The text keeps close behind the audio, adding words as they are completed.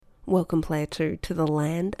Welcome, Player 2, to the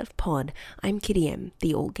Land of Pod. I'm Kitty M,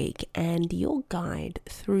 the All Geek, and your guide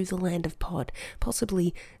through the Land of Pod,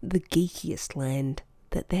 possibly the geekiest land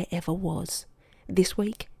that there ever was. This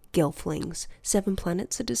week, Gelflings. 7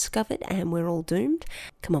 planets are discovered and we're all doomed.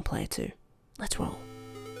 Come on, Player 2, let's roll.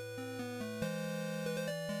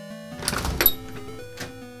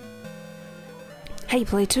 Hey,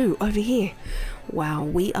 Player 2, over here. Wow,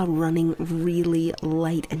 we are running really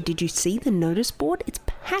late, and did you see the notice board? It's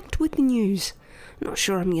packed with news. I'm not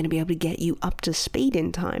sure I'm going to be able to get you up to speed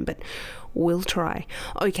in time, but we'll try.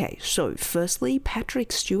 Okay, so firstly,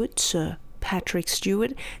 Patrick Stewart, Sir Patrick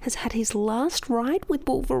Stewart, has had his last ride with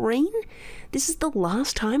Wolverine. This is the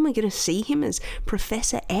last time we're going to see him as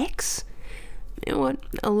Professor X. You know what?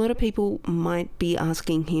 A lot of people might be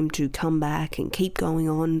asking him to come back and keep going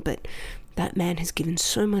on, but that man has given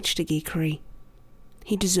so much to geekery.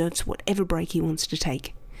 He deserves whatever break he wants to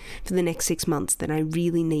take. For the next 6 months, then I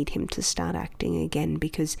really need him to start acting again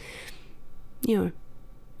because, you know,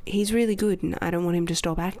 he's really good and I don't want him to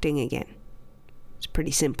stop acting again. It's pretty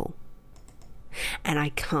simple. And I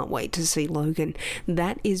can't wait to see Logan.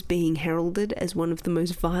 That is being heralded as one of the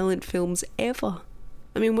most violent films ever.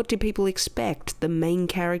 I mean, what do people expect? The main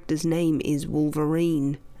character's name is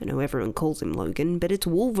Wolverine. I know everyone calls him Logan, but it's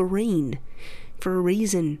Wolverine. For a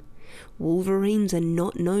reason. Wolverines are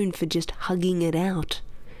not known for just hugging it out.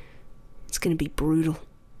 It's going to be brutal.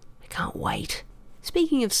 I can't wait.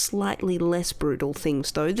 Speaking of slightly less brutal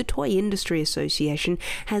things though, the Toy Industry Association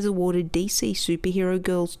has awarded DC Superhero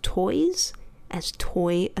Girls toys as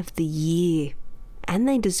Toy of the Year. And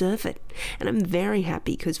they deserve it. And I'm very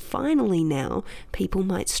happy because finally now people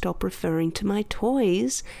might stop referring to my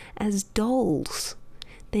toys as dolls.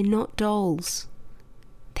 They're not dolls.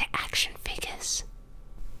 They're action figures.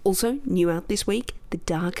 Also, new out this week, the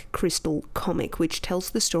Dark Crystal comic, which tells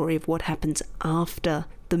the story of what happens after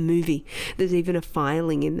the movie. There's even a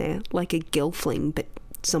filing in there, like a gelfling, but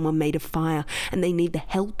someone made a fire, and they need the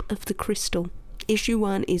help of the crystal. Issue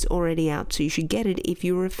 1 is already out, so you should get it if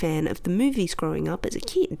you were a fan of the movies growing up as a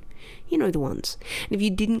kid. You know the ones. And if you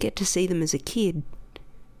didn't get to see them as a kid,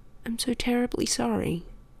 I'm so terribly sorry.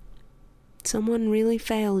 Someone really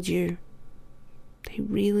failed you. They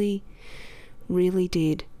really, really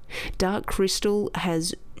did. Dark Crystal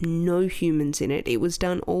has no humans in it. It was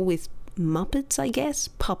done all with Muppets, I guess?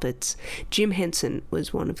 Puppets. Jim Henson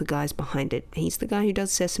was one of the guys behind it. He's the guy who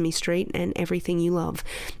does Sesame Street and Everything You Love.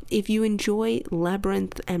 If you enjoy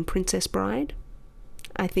Labyrinth and Princess Bride,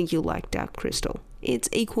 I think you'll like Dark Crystal. It's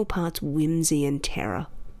equal parts whimsy and terror.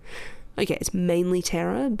 Okay, it's mainly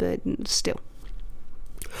terror, but still.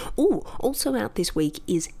 Oh, also out this week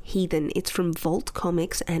is Heathen. It's from Vault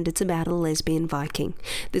Comics and it's about a lesbian Viking.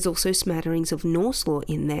 There's also smatterings of Norse lore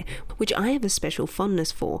in there, which I have a special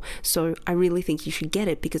fondness for, so I really think you should get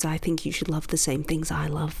it because I think you should love the same things I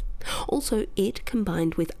love. Also, it,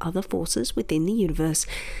 combined with other forces within the universe,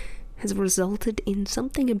 has resulted in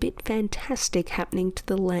something a bit fantastic happening to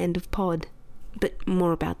the Land of Pod. But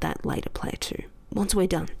more about that later, Player 2. Once we're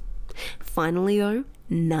done. Finally though,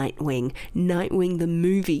 Nightwing. Nightwing the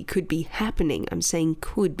movie could be happening. I'm saying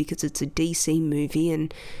could because it's a DC movie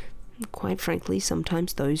and quite frankly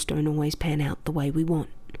sometimes those don't always pan out the way we want.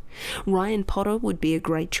 Ryan Potter would be a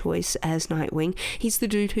great choice as Nightwing. He's the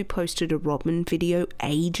dude who posted a Robin video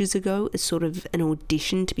ages ago as sort of an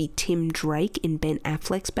audition to be Tim Drake in Ben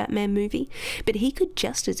Affleck's Batman movie, but he could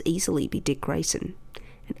just as easily be Dick Grayson,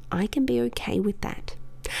 and I can be okay with that.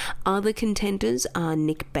 Other contenders are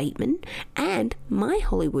Nick Bateman and my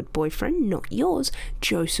Hollywood boyfriend, not yours,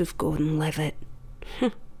 Joseph Gordon-Levitt.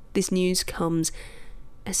 This news comes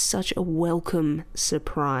as such a welcome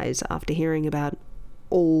surprise after hearing about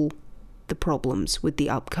all the problems with the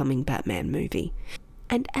upcoming Batman movie.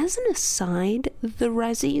 And as an aside, the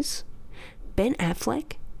Razzies, Ben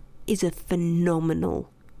Affleck is a phenomenal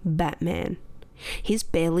Batman. His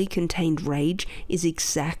barely contained rage is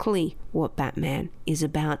exactly what Batman is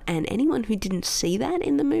about, and anyone who didn't see that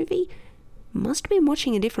in the movie must have been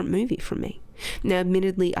watching a different movie from me. Now,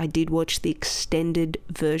 admittedly, I did watch the extended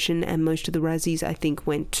version, and most of the Razzies, I think,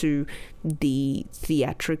 went to the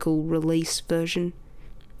theatrical release version.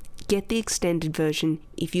 Get the extended version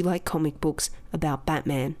if you like comic books about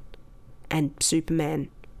Batman and Superman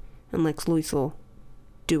and Lex Luthor.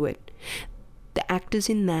 Do it. The actors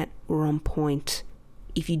in that were on point.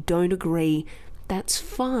 If you don't agree, that's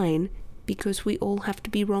fine, because we all have to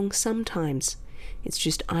be wrong sometimes. It's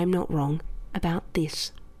just I'm not wrong about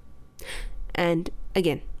this. And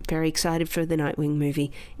again, very excited for the Nightwing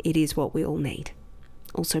movie. It is what we all need.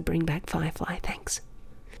 Also bring back Firefly, thanks.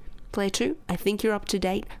 Player 2, I think you're up to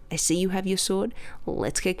date. I see you have your sword.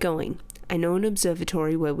 Let's get going. I know an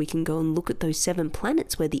observatory where we can go and look at those 7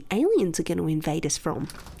 planets where the aliens are going to invade us from.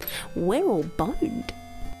 We're all boned.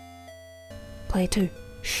 Player 2,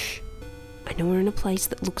 shh. I know we're in a place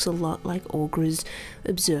that looks a lot like Aughra's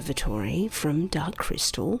observatory from Dark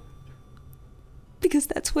Crystal. Because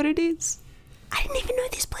that's what it is. I didn't even know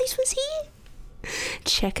this place was here.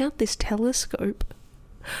 Check out this telescope.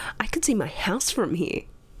 I could see my house from here.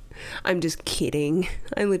 I'm just kidding.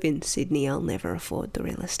 I live in Sydney. I'll never afford the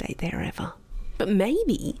real estate there ever. But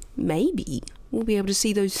maybe we'll be able to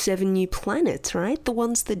see those 7 new planets, right? The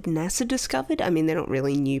ones that NASA discovered. I mean, they're not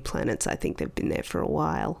really new planets. I think they've been there for a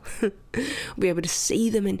while. We'll be able to see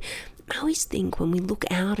them. And I always think when we look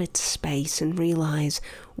out at space and realise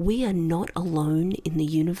we are not alone in the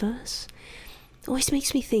universe, it always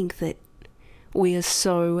makes me think that we are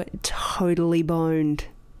so totally boned.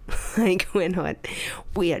 Like,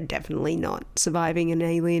 we are definitely not surviving an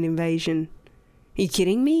alien invasion. Are you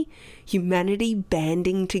kidding me? Humanity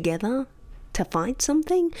banding together to fight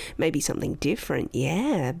something? Maybe something different,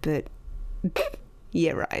 yeah, but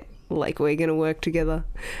yeah, right. Like, we're gonna work together.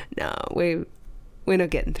 No, we're not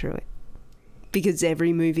getting through it. Because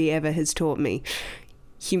every movie ever has taught me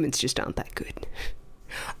humans just aren't that good.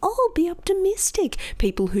 Oh, be optimistic.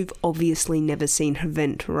 People who've obviously never seen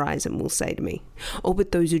Event Horizon will say to me. Oh,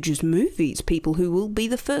 but those are just movies. People who will be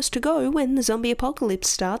the first to go when the zombie apocalypse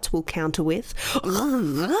starts will counter with, the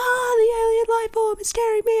alien life form is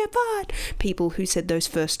tearing me apart. People who said those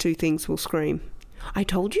first 2 things will scream. I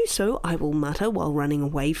told you so, I will mutter while running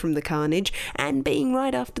away from the carnage, and being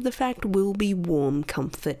right after the fact will be warm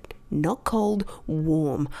comfort. Not cold,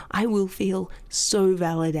 warm. I will feel so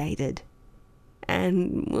validated.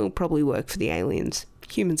 And will probably work for the aliens.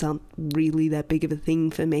 Humans aren't really that big of a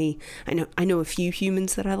thing for me. I know a few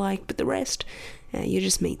humans that I like, but the rest, you're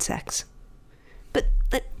just meat sacks. But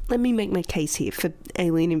let me make my case here for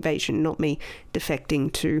alien invasion, not me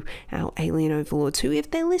defecting to our alien overlords, who,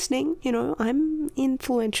 if they're listening, I'm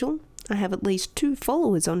influential. I have at least 2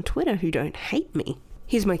 followers on Twitter who don't hate me.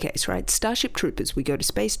 Here's my case, right? Starship Troopers, we go to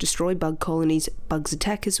space, destroy bug colonies, bugs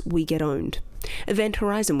attack us, we get owned. Event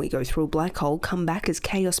Horizon, we go through a black hole, come back as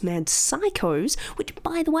chaos-mad psychos, which,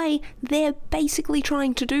 by the way, they're basically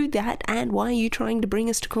trying to do that, and why are you trying to bring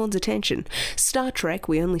us to Korn's attention? Star Trek,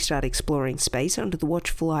 we only start exploring space under the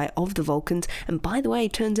watchful eye of the Vulcans, and by the way,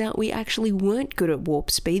 it turns out we actually weren't good at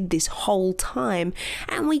warp speed this whole time,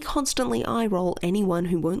 and we constantly eye-roll anyone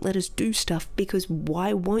who won't let us do stuff, because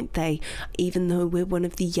why won't they, even though we're one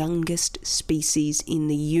of the youngest species in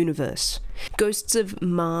the universe? Ghosts of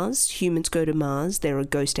Mars, humans go to Mars, there are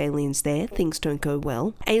ghost aliens there, things don't go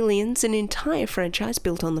well. Aliens, an entire franchise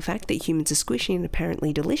built on the fact that humans are squishy and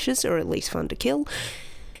apparently delicious, or at least fun to kill.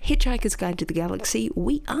 Hitchhiker's Guide to the Galaxy,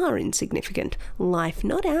 we are insignificant. Life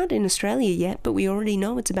not out in Australia yet, but we already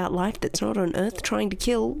know it's about life that's not on Earth trying to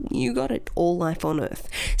kill. You got it, all life on Earth.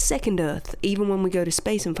 Second Earth, even when we go to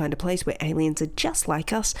space and find a place where aliens are just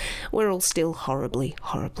like us, we're all still horribly,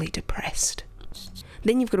 horribly depressed.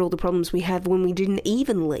 Then you've got all the problems we have when we didn't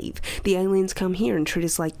even leave. The aliens come here and treat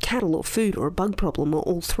us like cattle or food or a bug problem or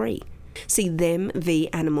all 3. See them v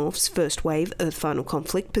Animorphs, First Wave, Earth Final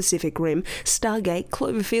Conflict, Pacific Rim, Stargate,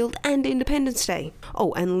 Cloverfield, and Independence Day.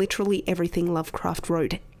 Oh, and literally everything Lovecraft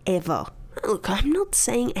wrote, ever. Look, I'm not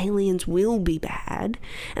saying aliens will be bad,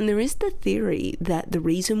 and there is the theory that the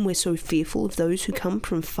reason we're so fearful of those who come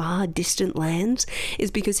from far distant lands is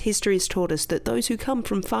because history has taught us that those who come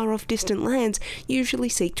from far off distant lands usually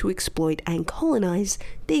seek to exploit and colonize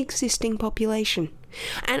the existing population.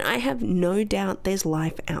 And I have no doubt there's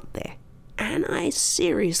life out there. And I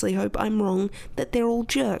seriously hope I'm wrong that they're all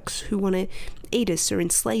jerks who want to eat us or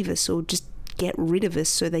enslave us or just get rid of us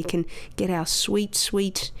so they can get our sweet,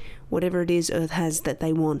 sweet whatever it is Earth has that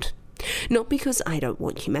they want. Not because I don't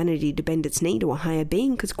want humanity to bend its knee to a higher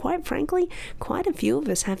being, because quite frankly, quite a few of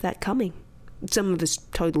us have that coming. Some of us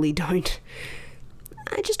totally don't.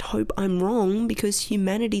 I just hope I'm wrong, because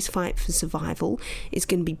humanity's fight for survival is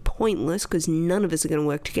going to be pointless because none of us are going to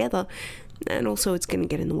work together, and also it's going to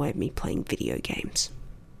get in the way of me playing video games.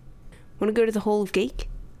 Want to go to the Hall of Geek?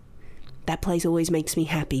 That place always makes me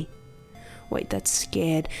happy. Wait, that's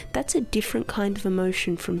scared. That's a different kind of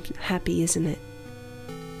emotion from happy, isn't it?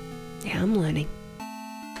 Yeah, I'm learning.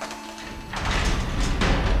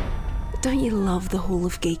 Don't you love the Hall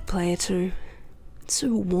of Geek, Player 2? It's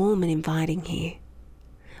so warm and inviting here.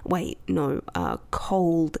 Wait, no,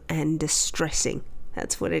 cold and distressing.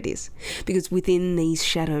 That's what it is. Because within these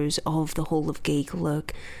shadows of the Hall of Geek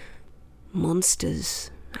lurk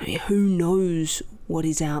monsters. I mean, who knows what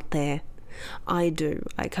is out there? I do.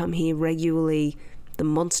 I come here regularly. the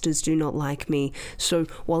monsters do not like me. So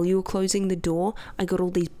while you were closing the door, I got all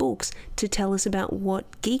these books to tell us about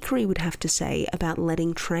what geekery would have to say about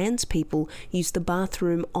letting trans people use the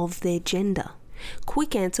bathroom of their gender.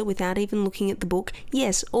 Quick answer without even looking at the book: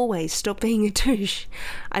 yes, always stop being a douche.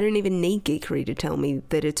 I don't even need geekery to tell me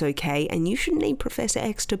that it's okay, and you shouldn't need Professor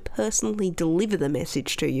X to personally deliver the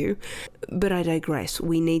message to you. But I digress.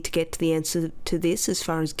 We need to get to the answer to this as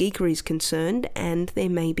far as geekery is concerned, and there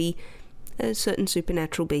may be a certain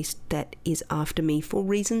supernatural beast that is after me for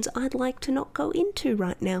reasons I'd like to not go into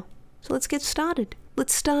right now. So let's get started.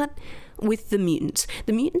 Let's start with the mutants.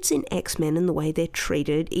 The mutants in X-Men and the way they're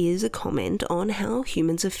treated is a comment on how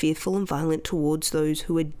humans are fearful and violent towards those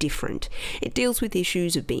who are different. It deals with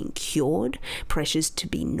issues of being cured, pressures to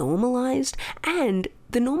be normalized, and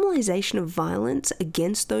the normalization of violence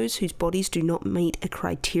against those whose bodies do not meet a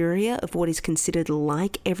criteria of what is considered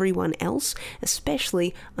like everyone else,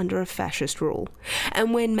 especially under a fascist rule.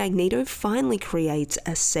 And when Magneto finally creates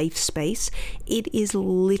a safe space, it is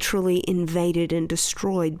literally invaded and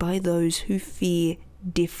destroyed by those who fear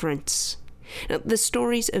difference. Now, the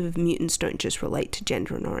stories of mutants don't just relate to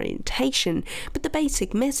gender and orientation, but the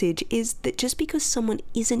basic message is that just because someone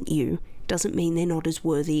isn't you doesn't mean they're not as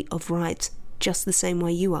worthy of rights, just the same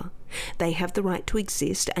way you are. They have the right to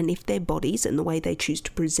exist, and if their bodies and the way they choose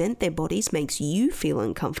to present their bodies makes you feel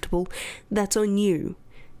uncomfortable, that's on you,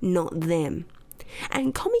 not them.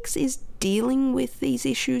 And comics is dealing with these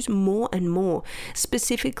issues more and more,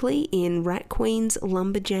 specifically in Rat Queens,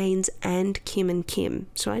 Lumberjanes, and Kim and Kim.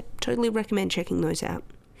 So I totally recommend checking those out.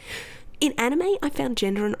 In anime, I found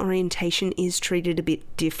gender and orientation is treated a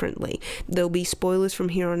bit differently. There'll be spoilers from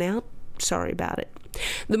here on out. Sorry about it.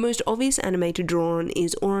 The most obvious anime to draw on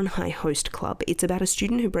is Oranhai Host Club. It's about a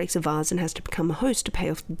student who breaks a vase and has to become a host to pay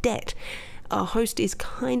off debt. A host is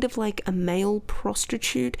kind of like a male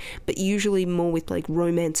prostitute, but usually more with like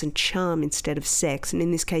romance and charm instead of sex, and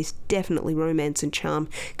in this case definitely romance and charm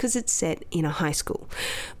because it's set in a high school.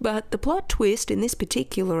 But the plot twist in this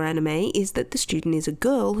particular anime is that the student is a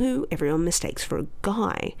girl who everyone mistakes for a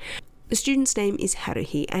guy. The student's name is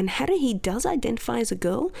Haruhi, and Haruhi does identify as a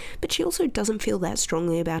girl, but she also doesn't feel that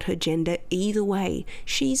strongly about her gender either way.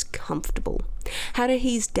 She's comfortable.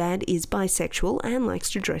 Haruhi's dad is bisexual and likes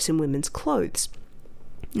to dress in women's clothes.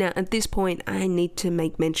 Now, at this point, I need to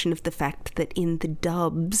make mention of the fact that in the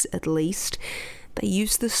dubs, at least, they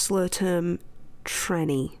use the slur term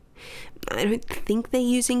tranny. I don't think they're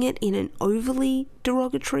using it in an overly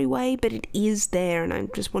derogatory way, but it is there, and I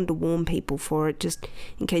just wanted to warn people for it, just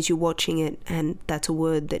in case you're watching it and that's a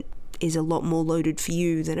word that is a lot more loaded for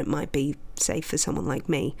you than it might be, say, for someone like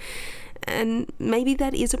me. And maybe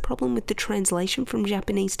that is a problem with the translation from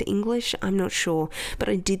Japanese to English, I'm not sure, but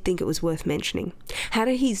I did think it was worth mentioning.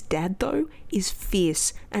 Haruhi's dad, though, is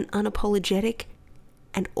fierce and unapologetic,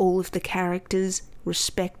 and all of the characters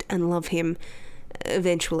respect and love him.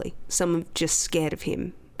 Eventually, some are just scared of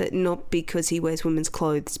him, but not because he wears women's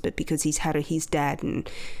clothes, but because he's Haruhi's dad and,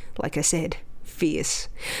 like I said, fierce.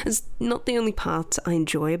 It's not the only parts I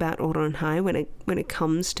enjoy about Oranhai when it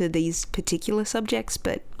comes to these particular subjects,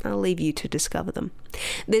 but I'll leave you to discover them.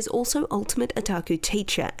 There's also Ultimate Otaku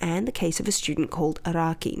Teacher and the case of a student called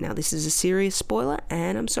Araki. Now, this is a serious spoiler,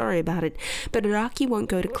 and I'm sorry about it, but Araki won't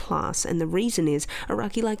go to class, and the reason is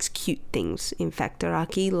Araki likes cute things. In fact,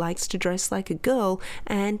 Araki likes to dress like a girl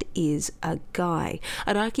and is a guy.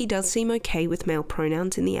 Araki does seem okay with male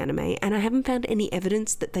pronouns in the anime, and I haven't found any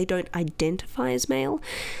evidence that they don't identify as male,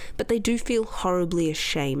 but they do feel horribly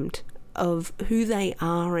ashamed of who they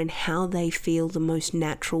are and how they feel the most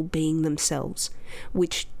natural being themselves,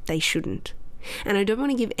 which they shouldn't. And I don't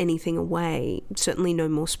want to give anything away, certainly no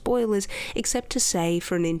more spoilers, except to say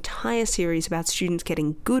for an entire series about students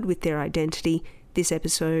getting good with their identity, this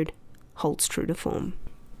episode holds true to form.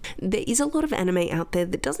 There is a lot of anime out there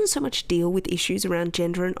that doesn't so much deal with issues around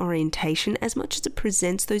gender and orientation as much as it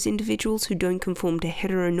presents those individuals who don't conform to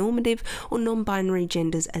heteronormative or non-binary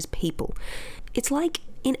genders as people. It's like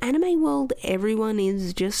in anime world, everyone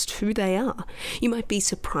is just who they are. You might be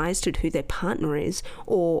surprised at who their partner is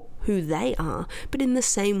or who they are, but in the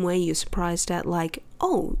same way you're surprised at, like,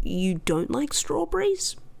 oh, you don't like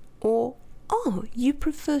strawberries? Or, oh, you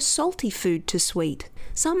prefer salty food to sweet.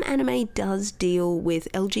 Some anime does deal with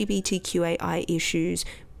LGBTQAI issues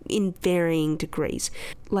in varying degrees,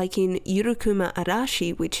 like in Yurukuma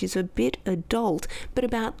Arashi, which is a bit adult, but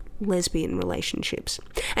about lesbian relationships.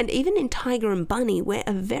 And even in Tiger and Bunny, where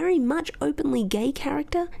a very much openly gay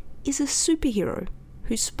character is a superhero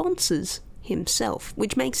who sponsors himself,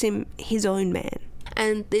 which makes him his own man.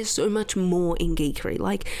 And there's so much more in geekery,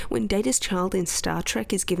 like when Data's child in Star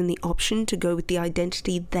Trek is given the option to go with the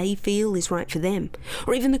identity they feel is right for them,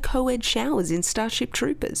 or even the co-ed showers in Starship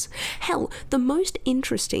Troopers. Hell, the most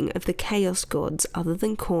interesting of the Chaos Gods, other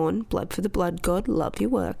than Khorne, Blood for the Blood God, love your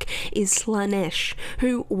work, is Slanesh,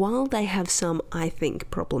 who, while they have some, I think,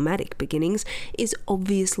 problematic beginnings, is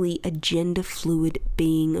obviously a gender-fluid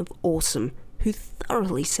being of awesome, who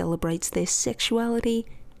thoroughly celebrates their sexuality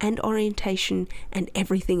and orientation and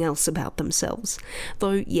everything else about themselves,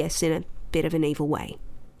 though yes, in a bit of an evil way.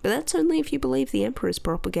 But that's only if you believe the Emperor's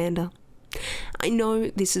propaganda. I know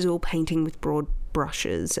this is all painting with broad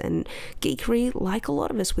brushes, and geekery, like a lot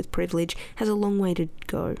of us with privilege, has a long way to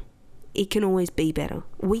go. It can always be better.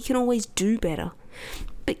 We can always do better.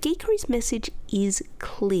 But geekery's message is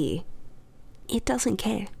clear. It doesn't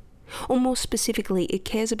care. Or more specifically, it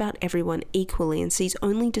cares about everyone equally and sees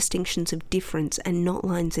only distinctions of difference and not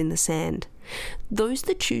lines in the sand. Those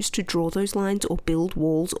that choose to draw those lines or build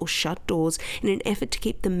walls or shut doors in an effort to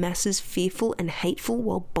keep the masses fearful and hateful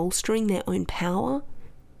while bolstering their own power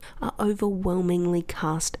are overwhelmingly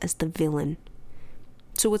cast as the villain.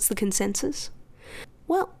 So what's the consensus?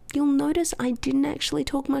 Well, you'll notice I didn't actually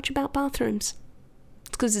talk much about bathrooms.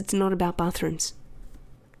 It's because it's not about bathrooms.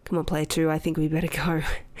 Come on, Player 2, I think we better go.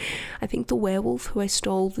 I think the werewolf who I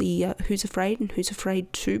stole the Who's Afraid and Who's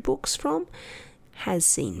Afraid 2 books from has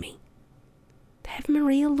seen me. They have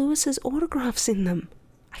Maria Lewis's autographs in them.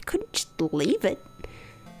 I couldn't just leave it.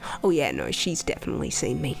 Oh yeah, no, she's definitely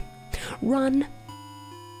seen me. Run.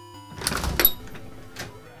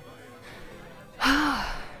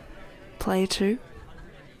 Player 2.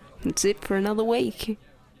 That's it for another week.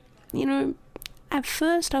 You know, at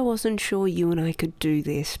first I wasn't sure you and I could do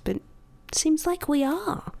this, but it seems like we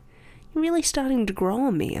are. You're really starting to grow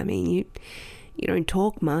on me. I mean, you don't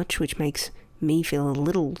talk much, which makes me feel a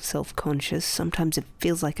little self-conscious. Sometimes it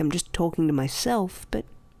feels like I'm just talking to myself, but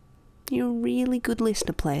you're a really good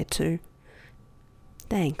listener, Player 2.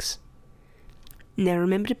 Thanks. Now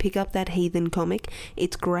remember to pick up that Heathen comic.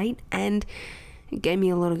 It's great, and it gave me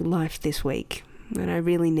a lot of life this week, and I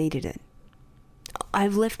really needed it.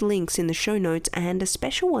 I've left links in the show notes, and a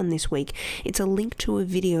special one this week. It's a link to a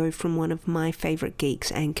video from one of my favourite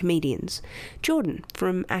geeks and comedians, Jordan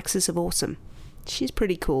from Axis of Awesome. She's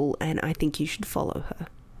pretty cool, and I think you should follow her.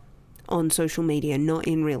 On social media, not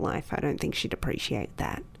in real life. I don't think she'd appreciate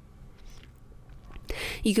that.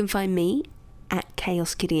 You can find me at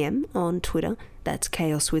ChaosKittyM on Twitter, that's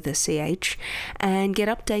chaos with a CH, and get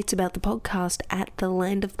updates about the podcast at The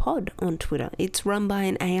Land of Pod on Twitter. It's run by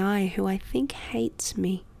an AI who I think hates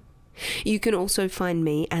me. You can also find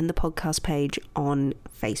me and the podcast page on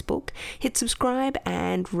Facebook. Hit subscribe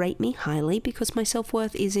and rate me highly because my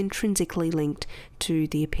self-worth is intrinsically linked to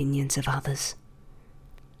the opinions of others.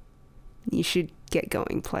 You should get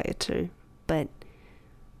going, Player 2, but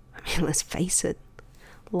I mean, let's face it.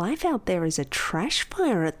 Life out there is a trash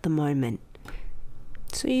fire at the moment,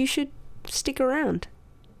 so you should stick around.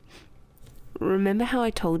 Remember how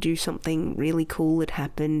I told you something really cool had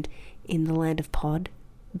happened in the Land of Pod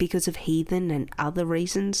because of Heathen and other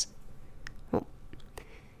reasons? Well,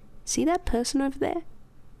 see that person over there?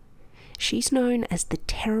 She's known as the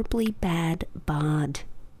Terribly Bad Bard.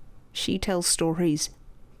 She tells stories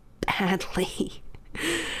badly,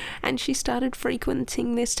 and she started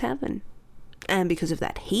frequenting this tavern. And because of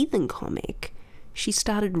that Heathen comic, she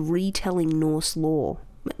started retelling Norse lore.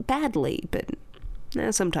 Badly, but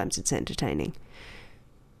sometimes it's entertaining.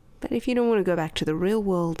 But if you don't want to go back to the real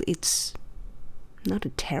world, it's not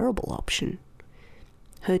a terrible option.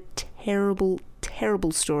 Her terrible,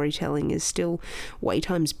 terrible storytelling is still way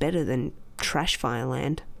times better than Trash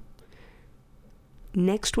Fireland.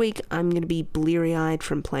 Next week, I'm going to be bleary-eyed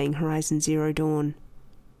from playing Horizon Zero Dawn.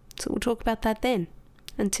 So we'll talk about that then.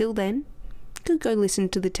 Until then, you could go listen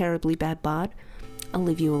to the Terribly Bad Bard. I'll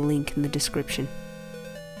leave you a link in the description.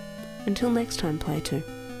 Until next time, Player 2.